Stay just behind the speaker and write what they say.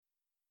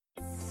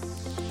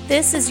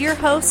This is your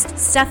host,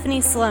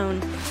 Stephanie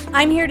Sloan.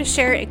 I'm here to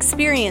share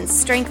experience,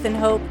 strength, and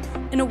hope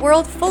in a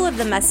world full of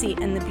the messy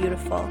and the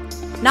beautiful.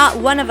 Not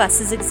one of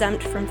us is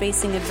exempt from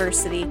facing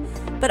adversity,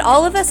 but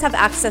all of us have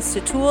access to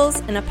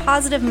tools and a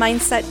positive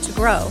mindset to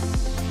grow.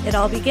 It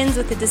all begins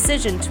with a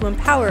decision to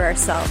empower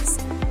ourselves,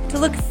 to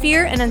look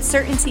fear and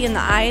uncertainty in the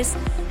eyes,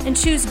 and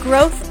choose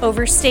growth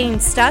over staying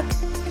stuck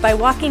by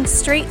walking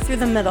straight through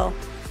the middle.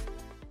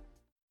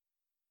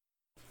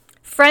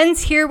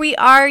 Friends, here we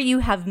are. You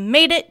have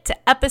made it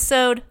to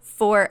episode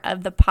 4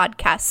 of the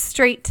podcast,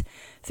 Straight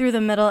Through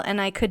the Middle,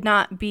 and I could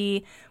not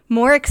be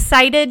more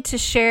excited to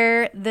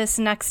share this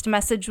next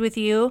message with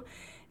you.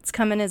 It's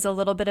coming as a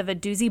little bit of a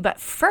doozy, but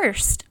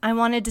first, I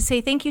wanted to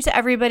say thank you to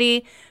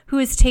everybody who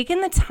has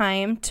taken the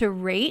time to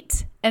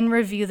rate and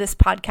review this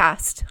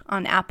podcast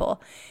on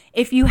Apple.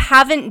 If you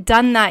haven't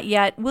done that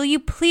yet, will you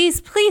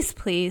please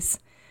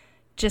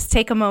just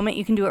take a moment?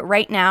 You can do it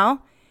right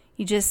now.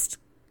 You just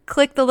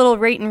click the little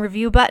rate and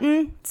review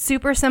button.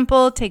 Super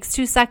simple, takes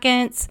 2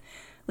 seconds.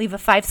 Leave a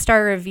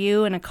 5-star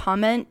review and a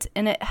comment,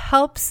 and it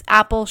helps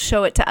Apple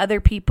show it to other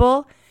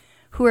people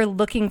who are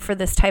looking for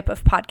this type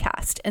of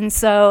podcast. And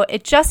so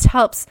it just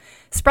helps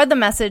spread the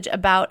message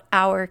about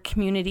our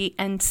community.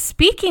 And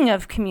speaking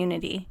of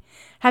community,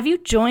 have you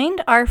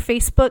joined our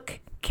Facebook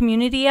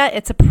community yet?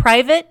 It's a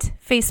private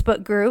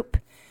Facebook group,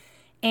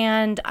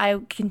 and I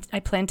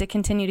plan to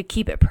continue to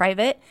keep it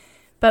private.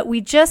 But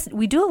we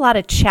do a lot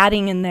of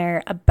chatting in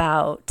there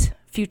about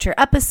future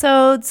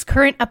episodes,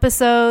 current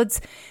episodes,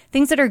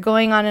 things that are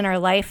going on in our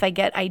life. I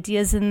get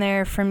ideas in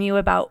there from you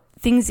about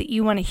things that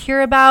you want to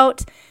hear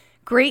about,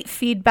 great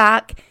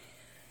feedback.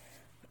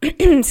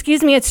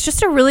 Excuse me. It's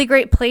just a really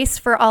great place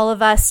for all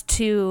of us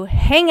to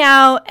hang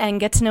out and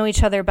get to know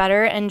each other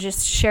better and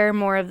just share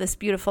more of this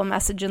beautiful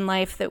message in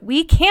life that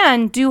we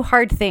can do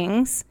hard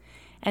things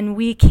and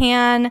we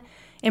can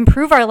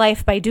improve our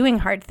life by doing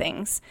hard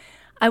things.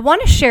 I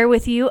want to share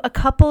with you a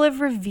couple of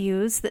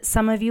reviews that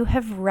some of you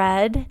have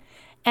read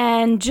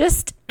and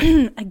just,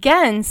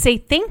 again, say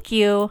thank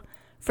you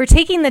for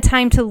taking the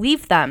time to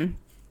leave them.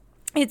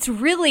 It's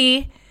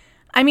really,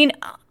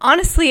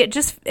 honestly,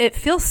 it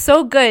feels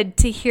so good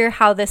to hear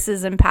how this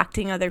is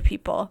impacting other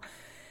people.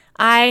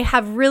 I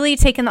have really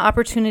taken the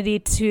opportunity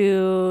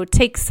to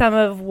take some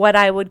of what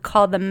I would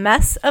call the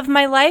mess of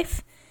my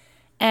life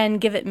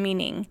and give it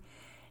meaning.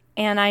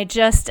 And I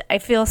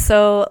feel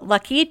so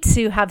lucky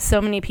to have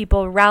so many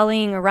people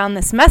rallying around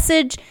this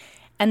message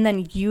and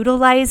then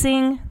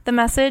utilizing the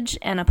message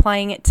and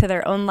applying it to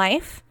their own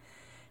life.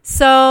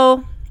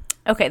 So,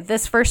 okay,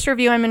 this first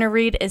review I'm going to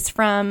read is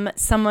from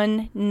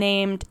someone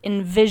named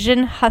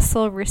Envision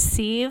Hustle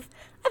Receive.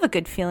 I have a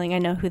good feeling I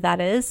know who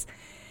that is.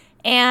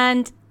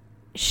 And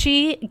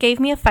she gave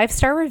me a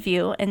 5-star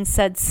review and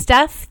said,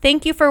 "Steph,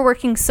 thank you for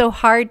working so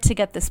hard to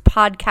get this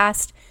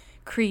podcast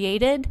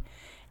created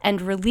and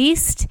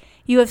released.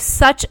 You have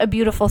such a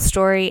beautiful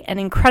story, an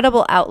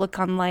incredible outlook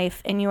on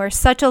life, and you are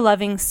such a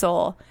loving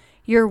soul.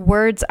 Your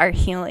words are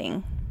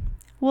healing."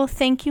 Well,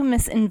 thank you,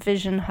 Miss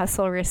Envision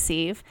Hustle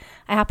Receive.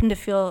 I happen to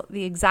feel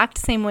the exact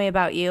same way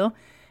about you,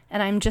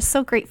 and I'm just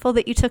so grateful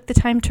that you took the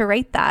time to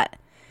write that.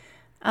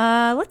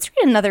 Let's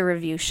read another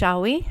review, shall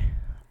we?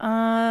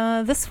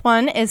 This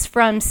one is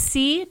from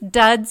C.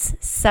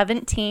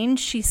 Duds17.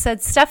 She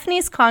said,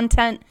 "Stephanie's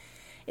content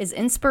is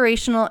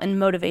inspirational and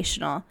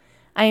motivational.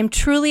 I am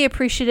truly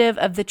appreciative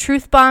of the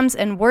truth bombs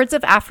and words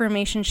of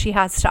affirmation she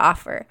has to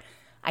offer.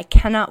 I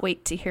cannot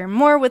wait to hear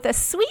more," with a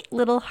sweet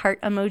little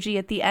heart emoji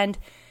at the end.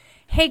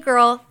 Hey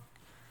girl,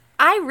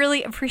 I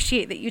really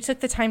appreciate that you took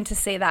the time to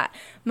say that.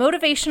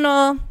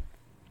 Motivational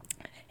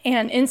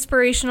and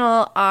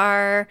inspirational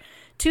are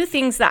two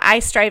things that I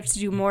strive to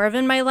do more of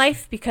in my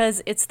life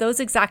because it's those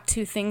exact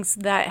two things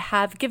that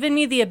have given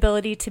me the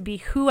ability to be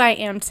who I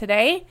am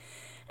today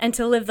and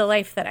to live the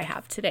life that I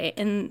have today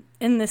in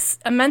this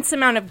immense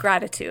amount of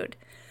gratitude.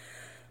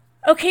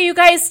 Okay, you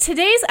guys,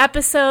 today's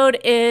episode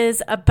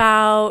is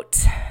about,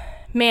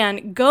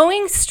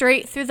 going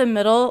straight through the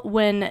middle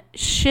when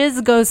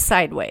shiz goes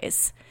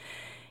sideways.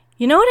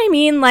 You know what I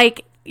mean?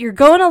 Like, you're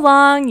going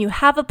along, you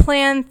have a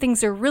plan,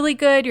 things are really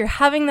good, you're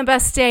having the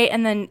best day,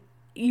 and then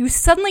you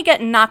suddenly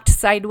get knocked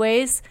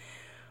sideways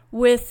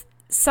with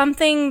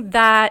something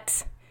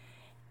that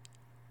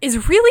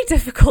is really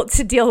difficult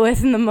to deal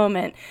with in the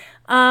moment.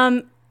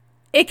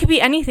 It could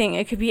be anything.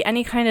 It could be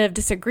any kind of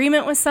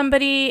disagreement with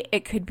somebody.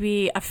 It could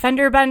be a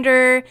fender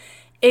bender.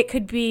 It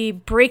could be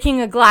breaking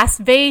a glass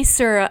vase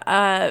or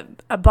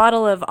a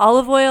bottle of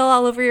olive oil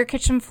all over your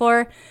kitchen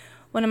floor.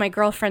 One of my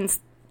girlfriends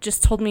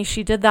just told me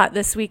she did that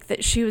this week,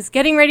 that she was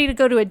getting ready to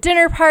go to a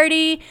dinner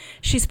party.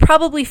 She's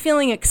probably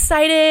feeling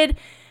excited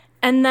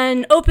and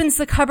then opens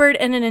the cupboard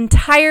and an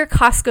entire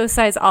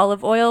Costco-size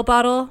olive oil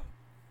bottle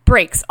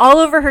breaks all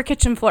over her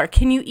kitchen floor.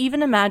 Can you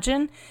even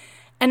imagine?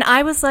 And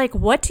I was like,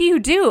 "What do you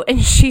do?"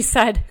 And she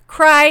said,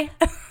 "Cry."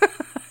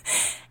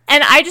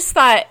 And I just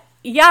thought,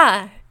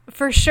 yeah,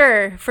 for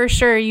sure.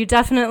 You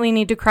definitely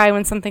need to cry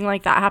when something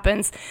like that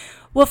happens.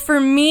 Well, for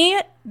me,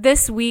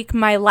 this week,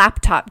 my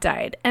laptop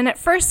died. And at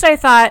first I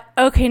thought,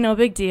 okay, no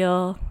big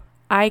deal.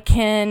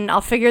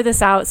 I'll figure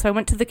this out. So I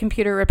went to the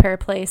computer repair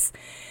place,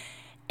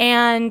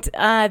 and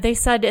they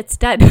said it's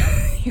dead.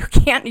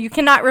 You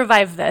cannot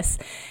revive this.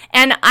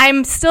 And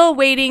I'm still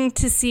waiting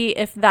to see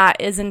if that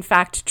is in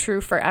fact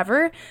true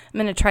forever. I'm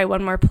going to try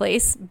one more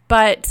place,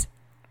 but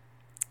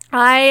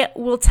I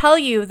will tell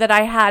you that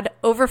I had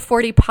over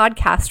 40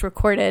 podcasts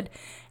recorded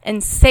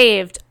and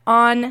saved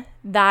on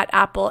that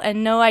Apple.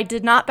 And no, I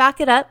did not back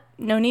it up.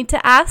 No need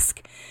to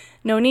ask.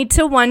 No need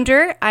to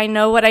wonder. I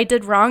know what I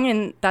did wrong,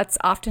 and that's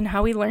often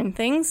how we learn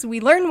things. We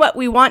learn what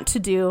we want to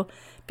do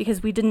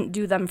because we didn't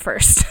do them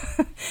first.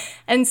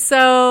 And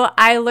so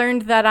I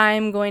learned that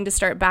I'm going to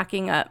start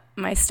backing up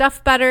my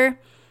stuff better.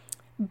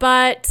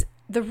 But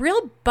the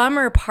real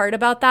bummer part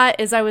about that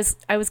is I was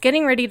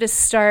getting ready to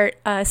start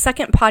a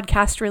second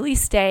podcast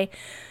release day,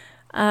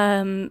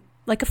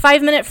 like a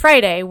 5-minute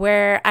Friday,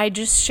 where I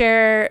just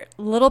share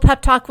a little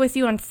pep talk with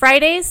you on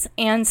Fridays.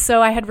 And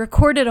so I had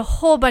recorded a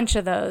whole bunch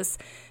of those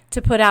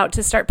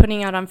to start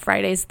putting out on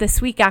Fridays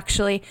this week,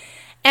 actually.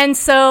 And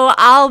so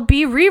I'll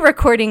be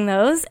re-recording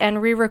those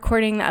and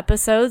re-recording the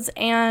episodes,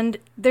 and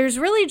there's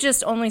really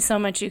just only so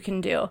much you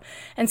can do.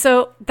 And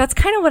so that's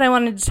kind of what I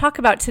wanted to talk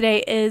about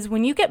today is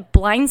when you get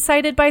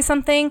blindsided by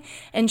something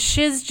and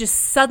shiz just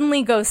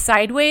suddenly goes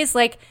sideways,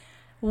 like,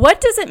 what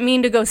does it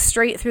mean to go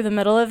straight through the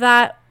middle of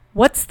that?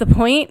 What's the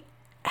point?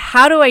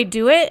 How do I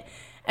do it?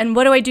 And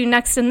what do I do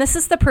next? And this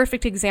is the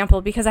perfect example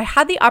because I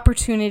had the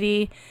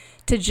opportunity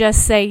to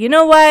just say, you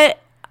know what?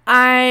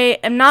 I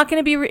am not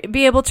going to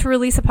be able to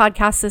release a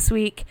podcast this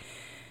week.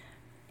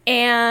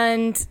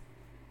 And,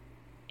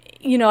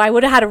 I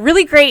would have had a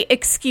really great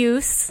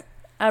excuse,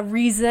 a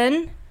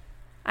reason.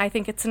 I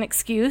think it's an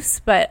excuse,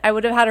 but I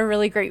would have had a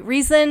really great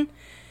reason.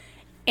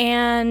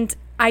 And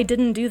I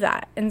didn't do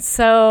that. And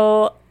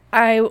so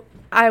I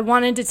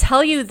wanted to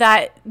tell you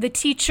that the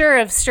teacher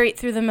of Straight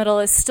Through the Middle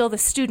is still the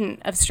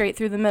student of Straight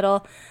Through the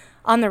Middle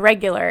on the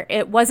regular.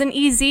 It wasn't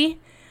easy.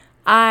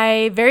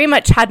 I very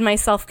much had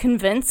myself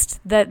convinced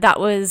that that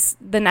was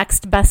the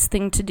next best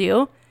thing to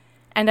do,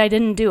 and I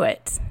didn't do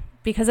it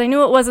because I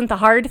knew it wasn't the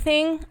hard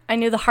thing. I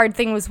knew the hard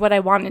thing was what I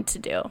wanted to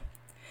do.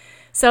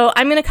 So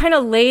I'm going to kind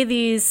of lay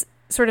these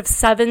sort of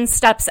 7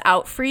 steps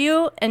out for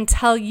you and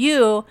tell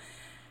you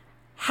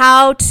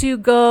how to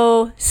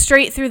go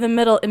straight through the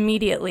middle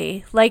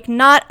immediately. Like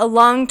not a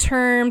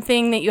long-term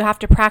thing that you have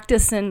to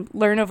practice and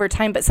learn over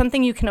time, but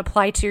something you can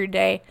apply to your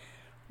day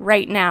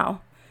right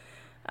now.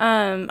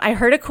 I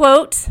heard a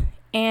quote,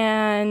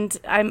 and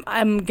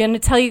I'm going to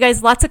tell you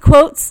guys lots of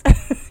quotes.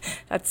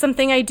 That's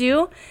something I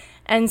do.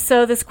 And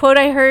so this quote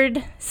I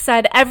heard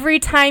said, every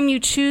time you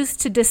choose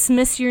to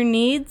dismiss your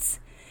needs,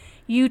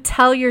 you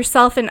tell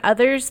yourself and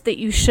others that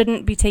you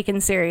shouldn't be taken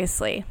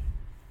seriously.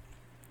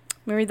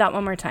 Let me read that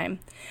one more time.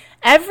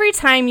 Every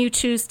time you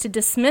choose to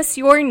dismiss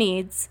your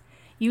needs,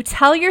 you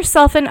tell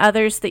yourself and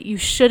others that you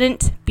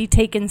shouldn't be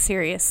taken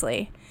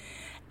seriously.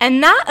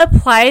 And that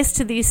applies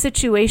to these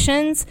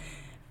situations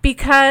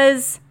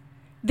because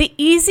the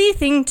easy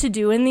thing to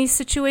do in these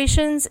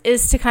situations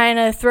is to kind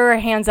of throw our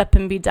hands up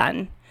and be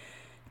done,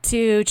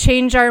 to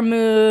change our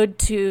mood,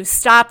 to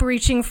stop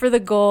reaching for the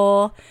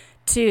goal,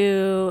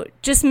 to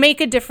just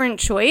make a different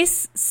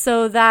choice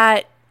so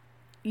that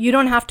you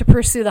don't have to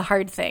pursue the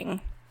hard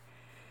thing.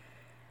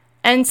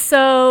 And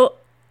so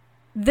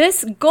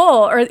this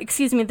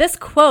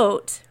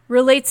quote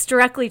relates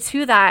directly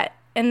to that,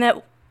 and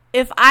that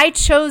if I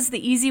chose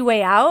the easy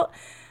way out,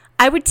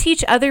 I would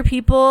teach other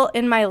people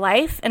in my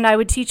life, and I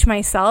would teach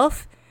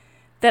myself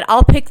that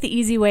I'll pick the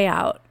easy way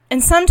out.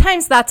 And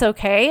sometimes that's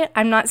okay.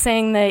 I'm not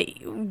saying that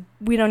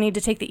we don't need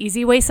to take the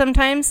easy way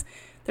sometimes.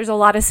 There's a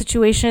lot of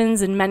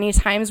situations and many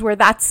times where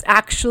that's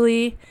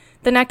actually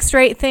the next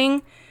right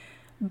thing.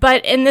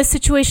 But in this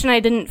situation, I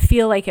didn't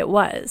feel like it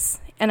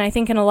was. And I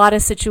think in a lot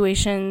of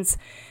situations,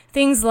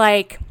 things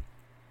like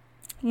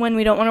when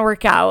we don't want to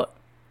work out,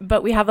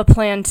 but we have a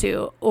plan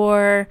to,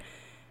 or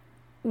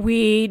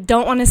we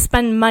don't want to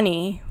spend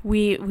money.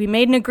 We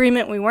made an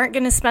agreement we weren't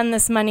going to spend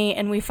this money,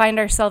 and we find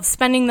ourselves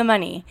spending the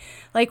money.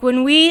 Like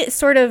when we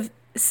sort of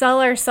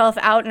sell ourselves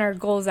out and our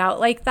goals out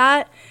like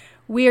that,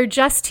 we are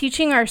just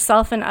teaching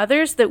ourselves and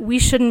others that we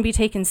shouldn't be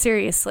taken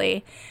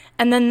seriously.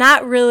 And then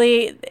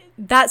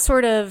that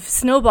sort of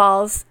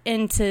snowballs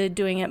into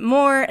doing it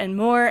more and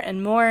more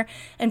and more.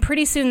 And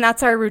pretty soon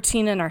that's our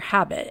routine and our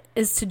habit,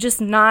 is to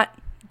just not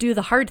do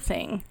the hard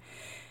thing.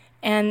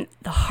 And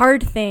the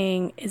hard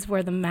thing is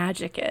where the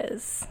magic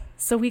is.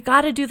 So we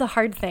got to do the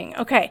hard thing.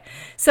 Okay,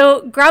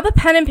 so grab a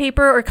pen and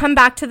paper or come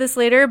back to this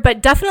later,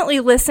 but definitely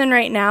listen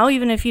right now,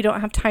 even if you don't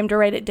have time to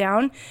write it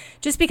down,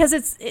 just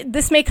because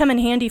this may come in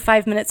handy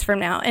 5 minutes from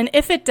now. And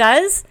if it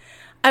does,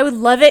 I would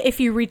love it if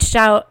you reached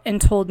out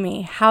and told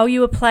me how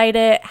you applied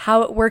it,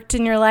 how it worked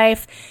in your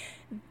life.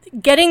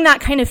 Getting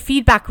that kind of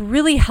feedback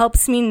really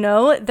helps me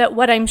know that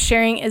what I'm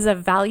sharing is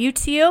of value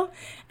to you.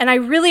 And I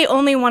really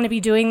only want to be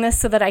doing this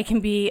so that I can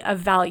be of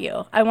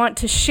value. I want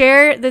to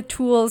share the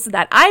tools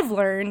that I've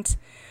learned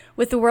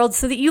with the world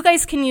so that you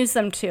guys can use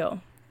them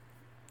too.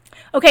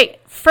 Okay,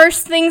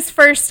 first things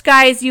first,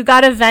 guys, you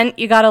gotta vent,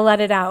 you gotta let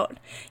it out.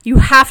 You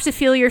have to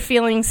feel your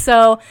feelings.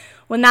 So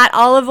when that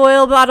olive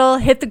oil bottle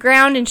hit the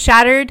ground and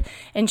shattered,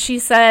 and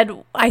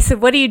I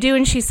said, what do you do?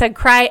 And she said,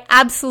 cry.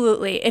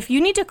 Absolutely. If you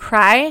need to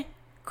cry,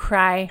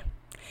 cry.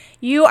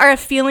 You are a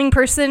feeling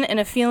person in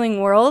a feeling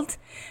world.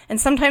 And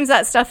sometimes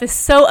that stuff is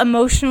so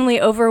emotionally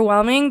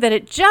overwhelming that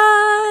it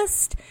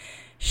just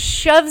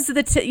shoves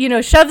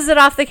it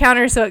off the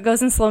counter so it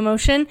goes in slow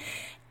motion.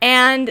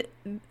 And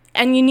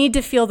you need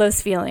to feel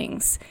those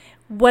feelings.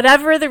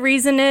 Whatever the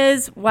reason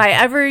is,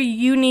 whatever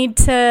you need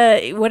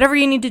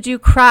to do,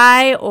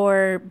 cry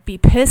or be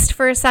pissed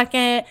for a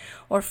second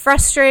or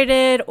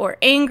frustrated or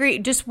angry,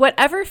 just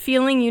whatever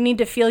feeling you need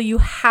to feel, you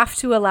have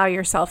to allow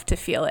yourself to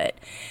feel it.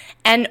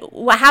 And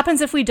what happens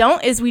if we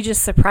don't is we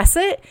just suppress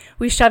it,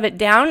 we shove it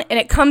down, and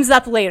it comes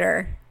up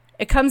later.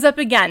 It comes up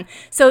again.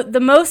 So the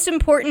most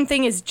important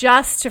thing is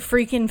just to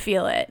freaking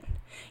feel it.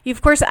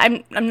 Of course,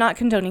 I'm not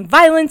condoning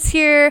violence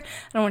here.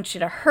 I don't want you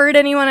to hurt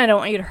anyone. I don't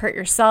want you to hurt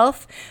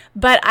yourself.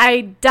 But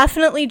I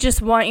definitely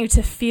just want you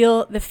to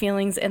feel the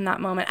feelings in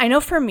that moment. I know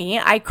for me,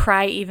 I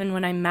cry even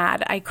when I'm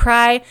mad. I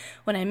cry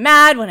when I'm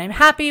mad, when I'm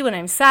happy, when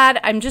I'm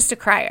sad. I'm just a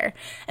crier.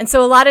 And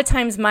so a lot of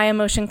times my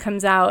emotion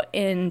comes out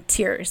in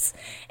tears.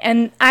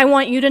 And I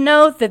want you to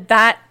know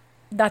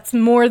that's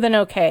more than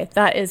okay.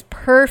 That is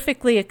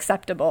perfectly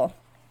acceptable.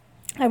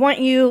 I want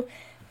you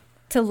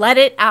to let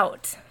it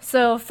out.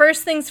 So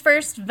first things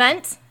first,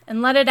 vent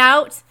and let it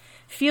out.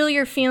 Feel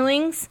your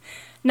feelings.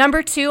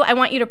 Number 2, I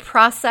want you to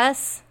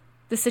process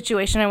the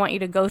situation. I want you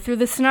to go through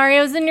the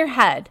scenarios in your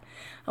head.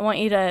 I want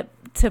you to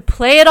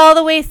play it all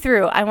the way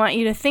through. I want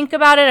you to think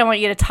about it. I want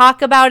you to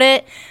talk about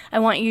it. I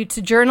want you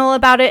to journal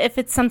about it if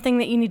it's something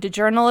that you need to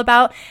journal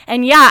about.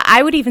 And yeah,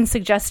 I would even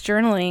suggest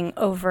journaling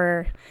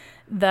over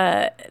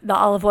the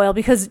olive oil,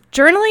 because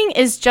journaling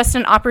is just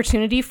an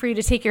opportunity for you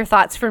to take your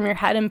thoughts from your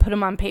head and put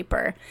them on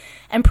paper.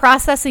 And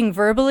processing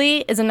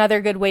verbally is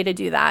another good way to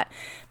do that.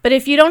 But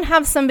if you don't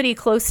have somebody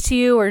close to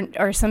you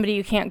or somebody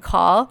you can't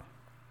call,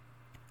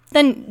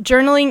 then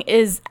journaling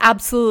is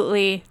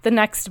absolutely the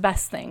next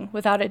best thing,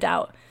 without a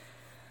doubt.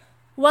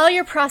 While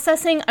you're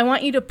processing, I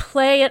want you to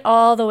play it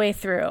all the way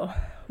through.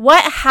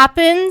 What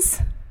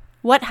happens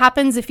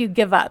if you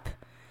give up?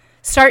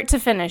 Start to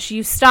finish.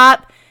 You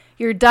stop,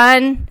 you're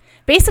done.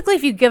 Basically,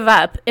 if you give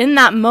up in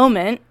that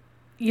moment,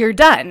 you're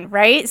done,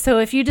 right? So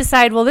if you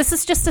decide, well, this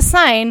is just a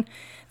sign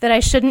that I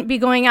shouldn't be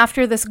going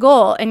after this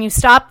goal, and you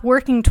stop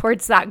working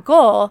towards that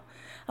goal,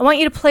 I want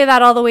you to play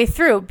that all the way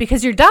through,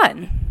 because you're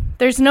done.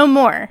 There's no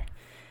more.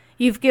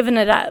 You've given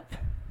it up.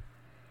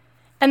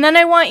 And then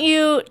I want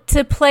you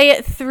to play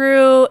it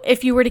through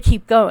if you were to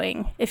keep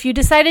going. If you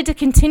decided to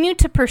continue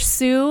to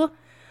pursue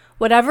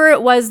whatever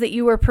it was that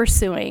you were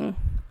pursuing,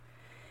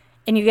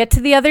 and you get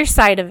to the other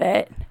side of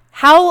it,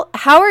 how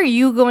are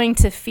you going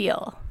to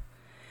feel?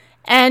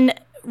 And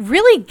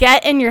really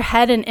get in your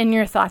head and in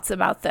your thoughts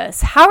about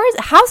this.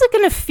 How's it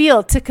going to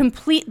feel to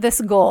complete this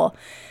goal,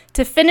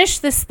 to finish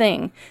this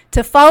thing,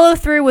 to follow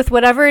through with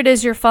whatever it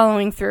is you're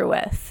following through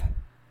with?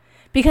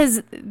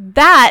 Because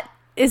that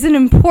is an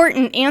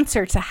important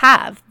answer to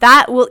have.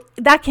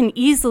 That can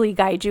easily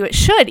guide you. It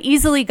should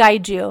easily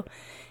guide you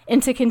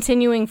into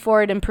continuing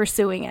forward and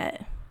pursuing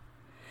it.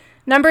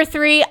 Number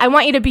 3, I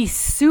want you to be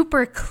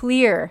super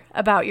clear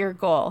about your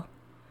goal.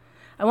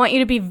 I want you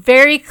to be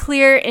very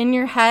clear in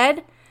your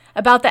head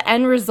about the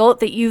end result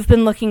that you've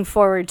been looking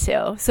forward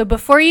to. So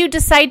before you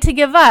decide to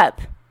give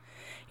up,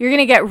 you're going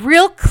to get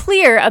real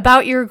clear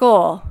about your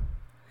goal.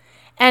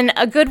 And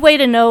a good way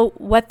to know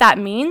what that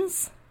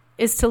means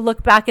is to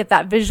look back at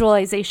that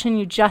visualization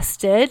you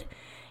just did.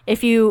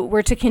 If you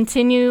were to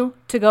continue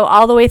to go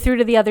all the way through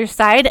to the other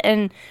side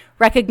and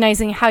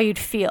recognizing how you'd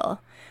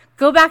feel,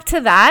 go back to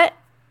that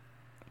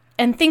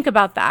and think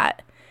about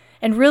that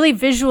and really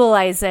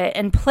visualize it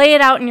and play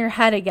it out in your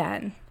head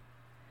again.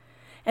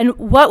 And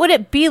what would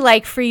it be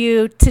like for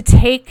you to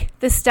take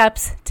the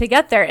steps to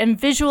get there and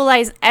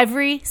visualize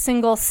every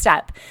single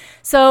step?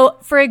 So,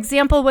 for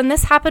example, when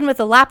this happened with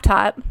the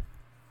laptop,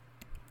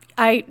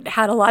 I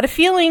had a lot of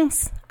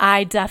feelings.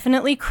 I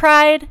definitely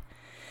cried.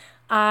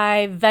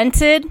 I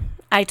vented.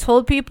 I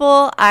told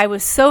people I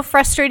was so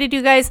frustrated,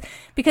 you guys,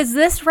 because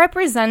this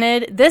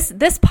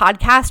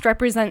podcast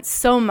represents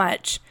so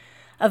much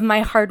of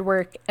my hard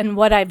work and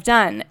what I've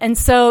done. And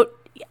so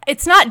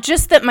it's not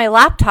just that my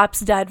laptop's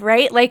dead,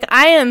 right? Like,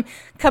 I am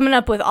coming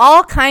up with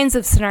all kinds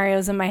of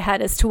scenarios in my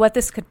head as to what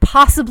this could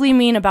possibly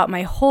mean about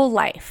my whole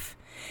life.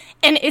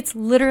 And it's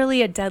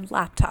literally a dead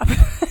laptop.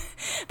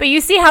 But you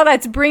see how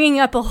that's bringing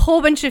up a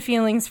whole bunch of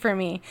feelings for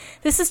me.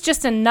 This is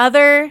just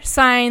another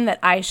sign that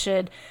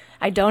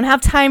I don't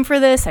have time for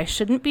this. I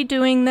shouldn't be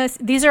doing this.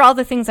 These are all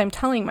the things I'm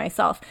telling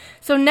myself.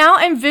 So now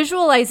I'm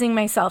visualizing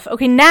myself.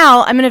 Okay,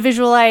 now I'm going to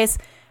visualize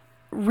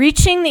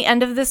reaching the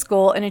end of this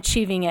goal and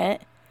achieving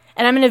it.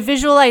 And I'm going to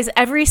visualize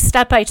every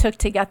step I took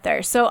to get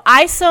there. So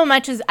I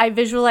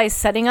visualized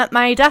setting up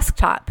my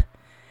desktop.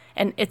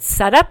 And it's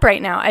set up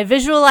right now. I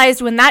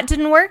visualized when that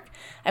didn't work,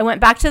 I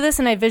went back to this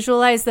and I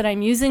visualized that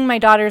I'm using my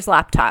daughter's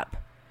laptop.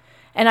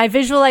 And I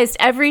visualized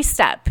every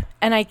step,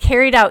 and I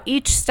carried out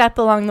each step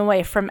along the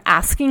way, from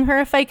asking her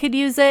if I could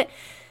use it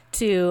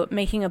to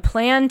making a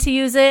plan to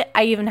use it.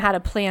 I even had a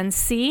plan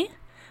C.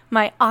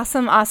 My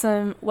awesome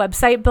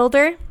website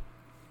builder,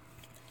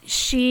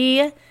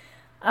 she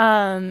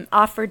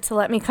offered to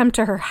let me come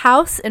to her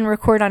house and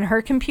record on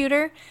her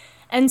computer.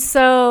 And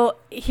so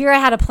here I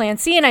had a plan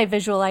C, and I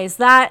visualized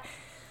that.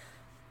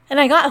 And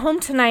I got home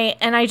tonight,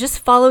 and I just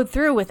followed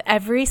through with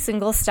every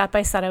single step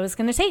I said I was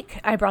going to take.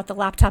 I brought the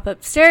laptop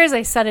upstairs.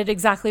 I set it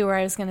exactly where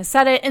I was going to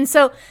set it. And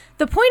so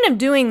the point of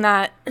doing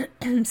that,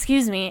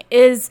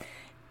 is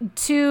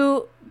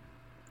to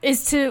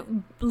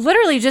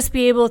literally just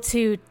be able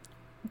to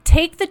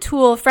take the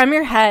tool from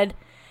your head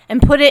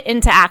and put it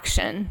into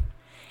action.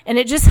 And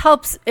it just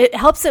helps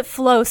it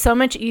flow so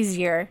much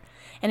easier.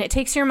 And it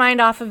takes your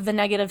mind off of the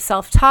negative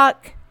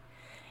self-talk,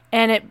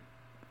 and it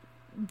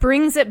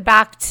brings it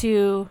back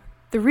to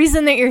the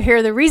reason that you're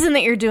here, the reason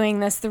that you're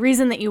doing this, the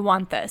reason that you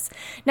want this.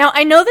 Now,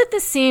 I know that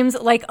this seems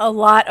like a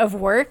lot of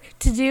work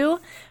to do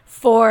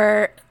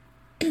for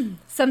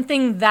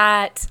something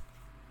that,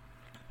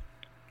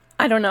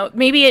 I don't know,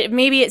 maybe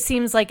it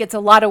seems like it's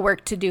a lot of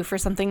work to do for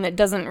something that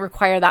doesn't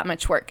require that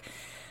much work.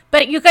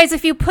 But you guys,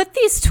 if you put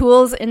these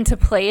tools into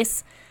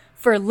place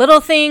for little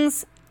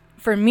things,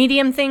 for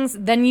medium things,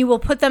 then you will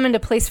put them into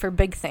place for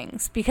big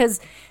things,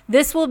 because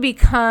this will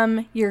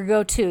become your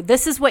go-to.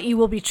 This is what you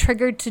will be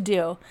triggered to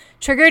do,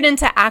 triggered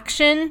into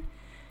action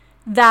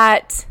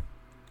that,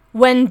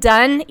 when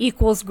done,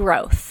 equals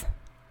growth.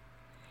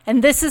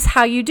 And this is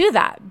how you do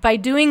that, by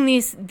doing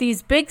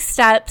these big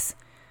steps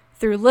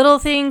through little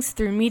things,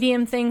 through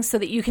medium things, so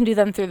that you can do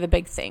them through the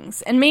big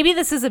things. And maybe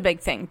this is a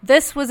big thing.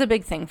 This was a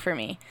big thing for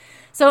me.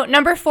 So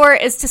number 4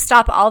 is to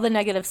stop all the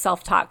negative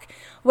self-talk.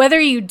 Whether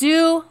you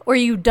do or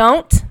you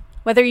don't,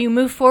 whether you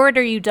move forward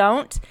or you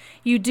don't,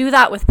 you do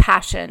that with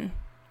passion.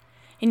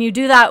 And you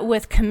do that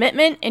with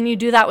commitment, and you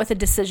do that with a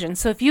decision.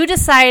 So if you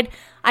decide,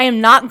 I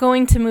am not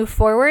going to move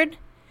forward,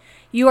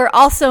 you are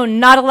also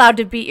not allowed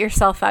to beat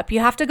yourself up. You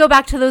have to go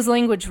back to those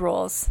language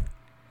rules.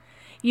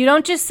 You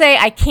don't just say,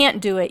 I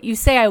can't do it. You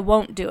say, I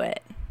won't do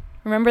it.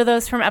 Remember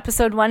those from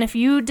episode 1? If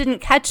you didn't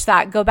catch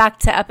that, go back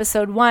to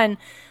episode 1,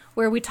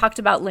 where we talked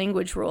about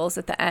language rules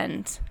at the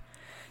end.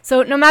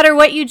 So no matter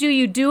what you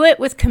do it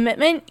with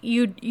commitment.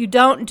 You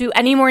don't do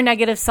any more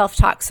negative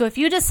self-talk. So if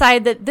you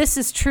decide that this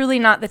is truly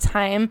not the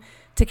time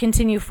to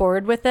continue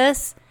forward with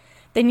this,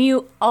 then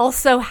you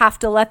also have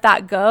to let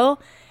that go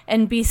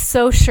and be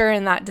so sure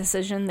in that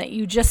decision that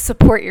you just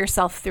support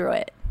yourself through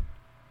it.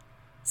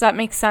 Does that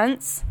make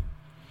sense?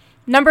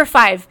 Number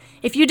 5,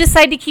 if you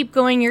decide to keep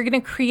going, you're going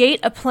to create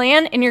a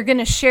plan, and you're going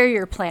to share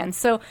your plan.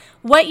 So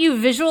what you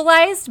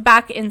visualized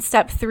back in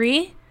step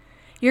 3,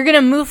 you're going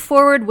to move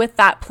forward with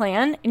that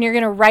plan, and you're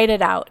going to write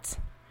it out.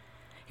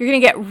 You're going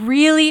to get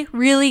really,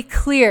 really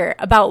clear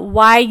about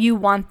why you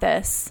want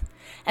this.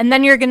 And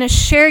then you're going to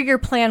share your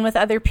plan with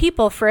other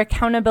people for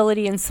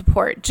accountability and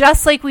support,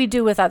 just like we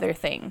do with other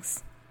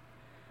things.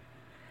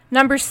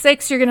 Number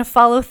 6, you're going to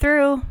follow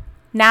through.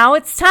 Now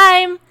it's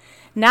time.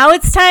 Now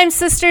it's time,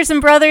 sisters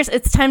and brothers.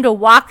 It's time to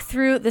walk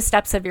through the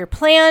steps of your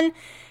plan.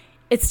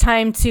 It's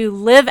time to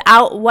live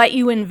out what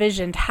you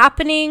envisioned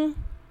happening.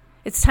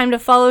 It's time to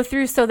follow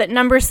through so that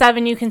number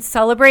 7, you can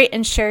celebrate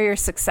and share your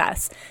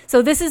success.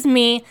 So this is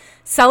me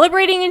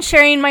celebrating and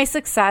sharing my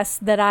success,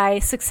 that I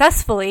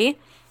successfully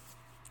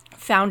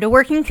found a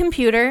working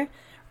computer,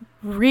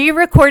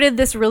 re-recorded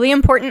this really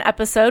important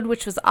episode,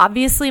 which was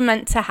obviously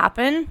meant to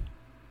happen.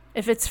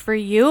 If it's for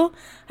you,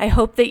 I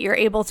hope that you're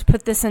able to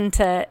put this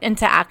into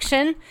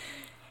action.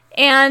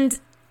 And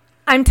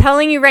I'm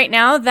telling you right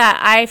now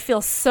that I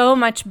feel so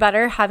much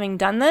better having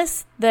done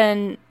this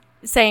than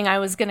saying I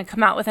was going to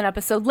come out with an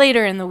episode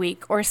later in the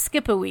week or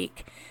skip a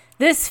week.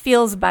 This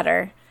feels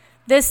better.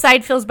 This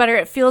side feels better.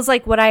 It feels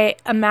like what I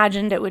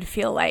imagined it would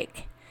feel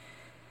like.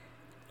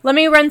 Let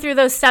me run through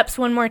those steps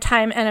one more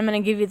time, and I'm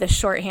going to give you the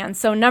shorthand.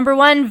 So number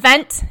 1,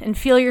 vent and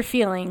feel your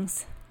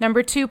feelings.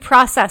 Number 2,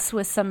 process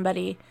with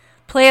somebody.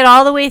 Play it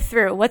all the way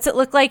through. What's it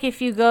look like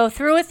if you go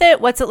through with it?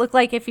 What's it look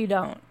like if you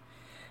don't?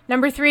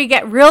 Number 3,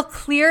 get real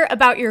clear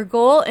about your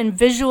goal and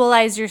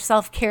visualize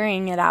yourself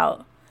carrying it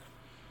out.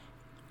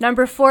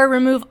 Number 4,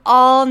 remove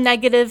all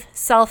negative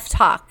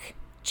self-talk.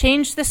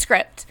 Change the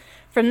script.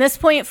 From this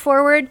point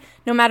forward,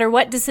 no matter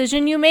what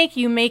decision you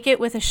make it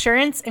with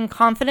assurance and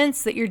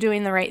confidence that you're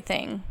doing the right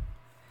thing.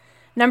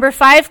 Number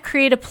 5,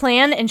 create a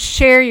plan and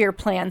share your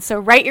plan. So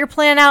write your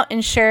plan out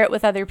and share it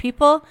with other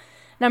people.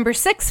 Number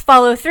 6,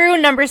 follow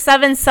through. Number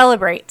 7,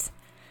 celebrate.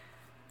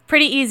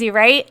 Pretty easy,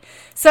 right?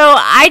 So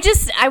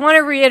I want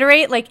to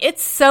reiterate,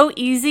 it's so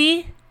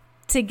easy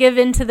to give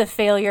into the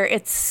failure.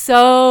 It's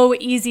so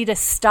easy to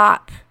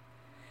stop.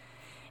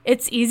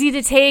 It's easy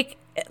to take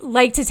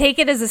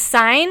it as a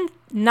sign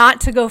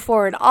not to go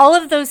forward. All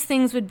of those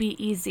things would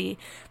be easy,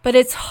 but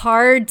it's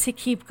hard to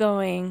keep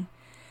going.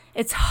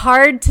 It's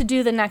hard to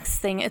do the next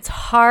thing. It's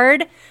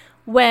hard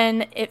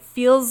when it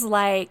feels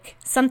like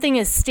something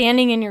is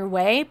standing in your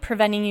way,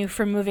 preventing you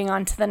from moving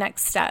on to the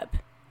next step.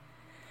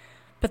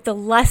 But the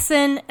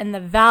lesson and the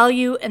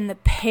value and the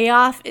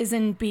payoff is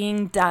in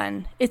being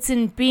done. It's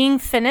in being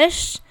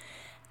finished.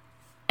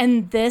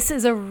 And this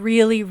is a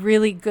really,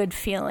 really good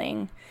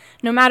feeling,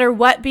 no matter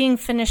what being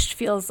finished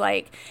feels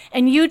like.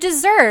 And you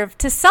deserve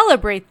to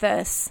celebrate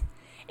this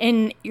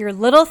in your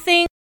little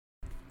things,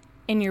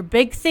 in your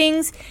big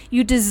things.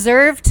 You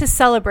deserve to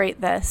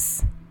celebrate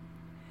this.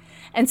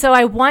 And so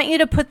I want you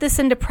to put this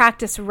into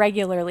practice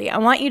regularly. I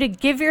want you to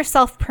give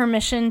yourself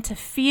permission to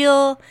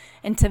feel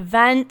and to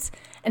vent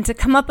and to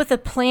come up with a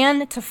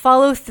plan to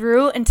follow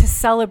through and to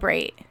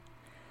celebrate.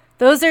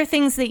 Those are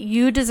things that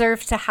you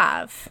deserve to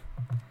have.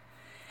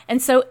 And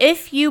so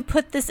if you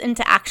put this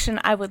into action,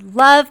 I would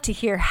love to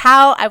hear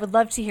how. I would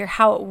love to hear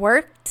how it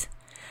worked.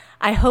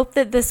 I hope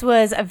that this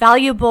was a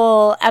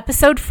valuable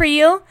episode for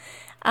you.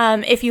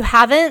 If you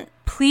haven't,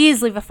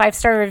 please leave a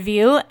 5-star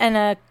review and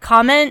a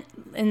comment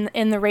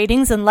in the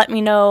ratings and let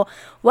me know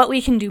what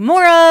we can do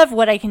more of,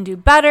 what I can do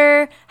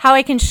better, how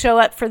I can show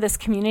up for this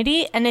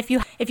community. And if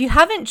you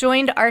haven't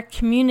joined our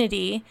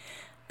community,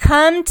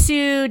 come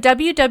to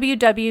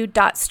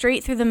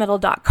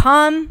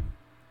www.straightthroughthemiddle.com.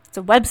 It's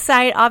a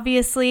website,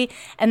 obviously,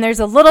 and there's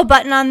a little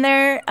button on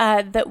there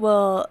that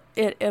will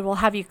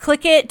have you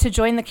click it to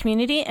join the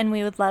community, and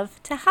we would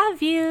love to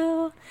have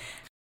you.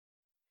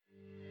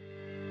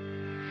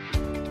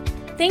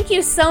 Thank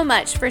you so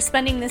much for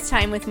spending this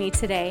time with me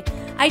today.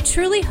 I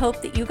truly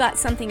hope that you got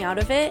something out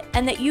of it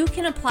and that you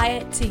can apply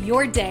it to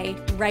your day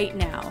right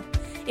now.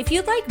 If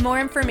you'd like more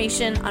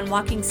information on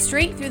walking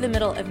straight through the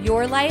middle of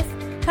your life,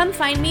 come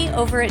find me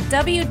over at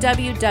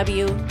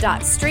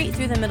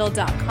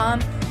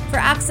www.straightthroughthemiddle.com for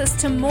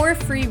access to more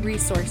free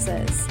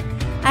resources.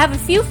 I have a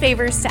few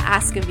favors to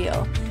ask of you.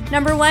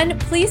 Number one,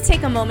 please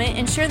take a moment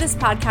and share this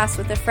podcast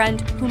with a friend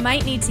who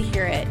might need to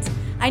hear it.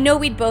 I know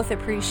we'd both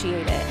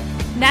appreciate it.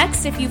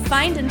 Next, if you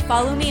find and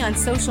follow me on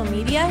social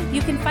media,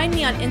 you can find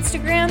me on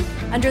Instagram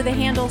under the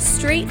handle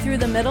Straight Through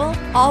the Middle,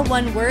 all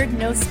one word,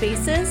 no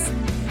spaces.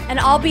 And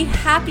I'll be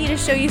happy to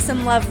show you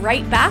some love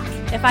right back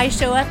if I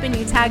show up and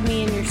you tag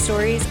me in your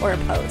stories or a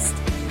post.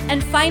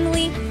 And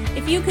finally,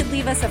 if you could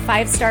leave us a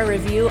 5-star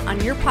review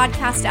on your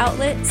podcast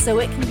outlet so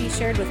it can be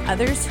shared with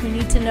others who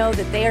need to know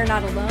that they are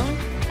not alone.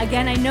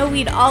 Again, I know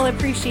we'd all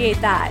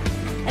appreciate that.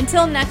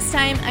 Until next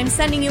time, I'm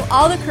sending you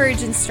all the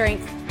courage and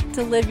strength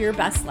to live your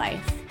best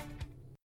life.